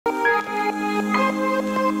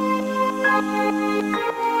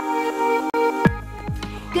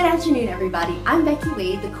afternoon, everybody. I'm Becky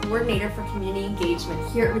Wade, the coordinator for community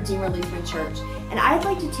engagement here at Redeemer Lutheran Church, and I'd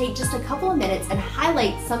like to take just a couple of minutes and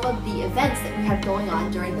highlight some of the events that we have going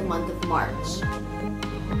on during the month of March.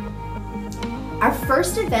 Our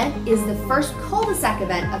first event is the first cul-de-sac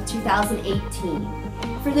event of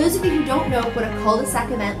 2018. For those of you who don't know what a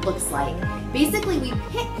cul-de-sac event looks like, basically we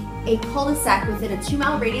pick a cul-de-sac within a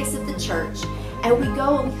 2-mile radius of the church, and we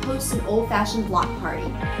go and we host an old-fashioned block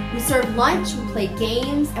party. We serve lunch, we play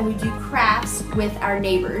games, and we do crafts with our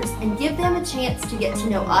neighbors and give them a chance to get to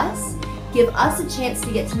know us, give us a chance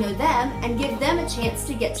to get to know them, and give them a chance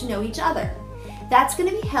to get to know each other. That's going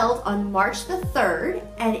to be held on March the 3rd,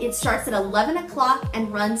 and it starts at 11 o'clock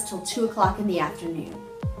and runs till 2 o'clock in the afternoon.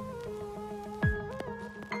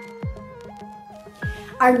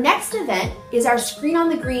 Our next event is our Screen on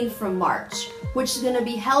the Green from March, which is going to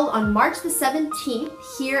be held on March the 17th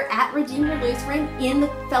here at Redeemer Lutheran in the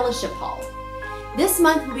Fellowship Hall. This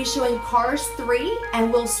month we'll be showing Cars 3,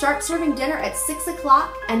 and we'll start serving dinner at 6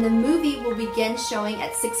 o'clock, and the movie will begin showing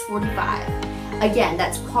at 6:45. Again,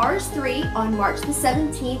 that's Cars 3 on March the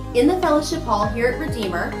 17th in the Fellowship Hall here at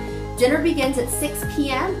Redeemer. Dinner begins at 6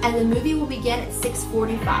 p.m. and the movie will begin at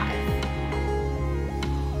 6:45.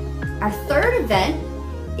 Our third event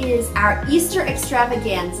is our Easter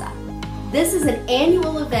Extravaganza. This is an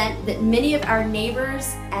annual event that many of our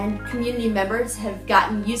neighbors and community members have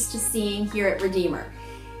gotten used to seeing here at Redeemer.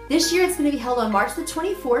 This year it's going to be held on March the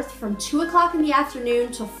 24th from 2 o'clock in the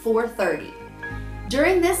afternoon to 4:30.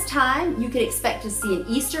 During this time, you can expect to see an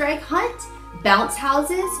Easter egg hunt, bounce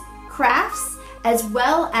houses, crafts, as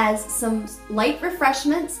well as some light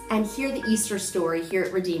refreshments and hear the Easter story here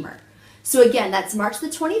at Redeemer. So again, that's March the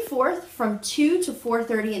 24th from 2 to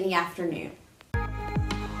 4:30 in the afternoon.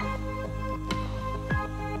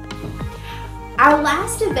 Our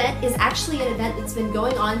last event is actually an event that's been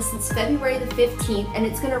going on since February the 15th, and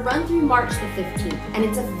it's going to run through March the 15th. And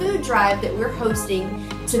it's a food drive that we're hosting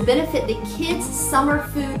to benefit the Kids Summer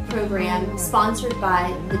Food Program sponsored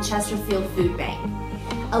by the Chesterfield Food Bank.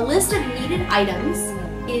 A list of needed items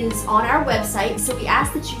is on our website, so we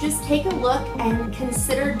ask that you just take a look and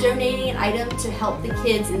consider donating an item to help the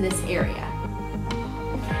kids in this area.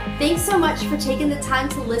 Thanks so much for taking the time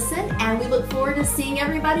to listen, and we look forward to seeing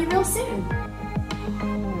everybody real soon.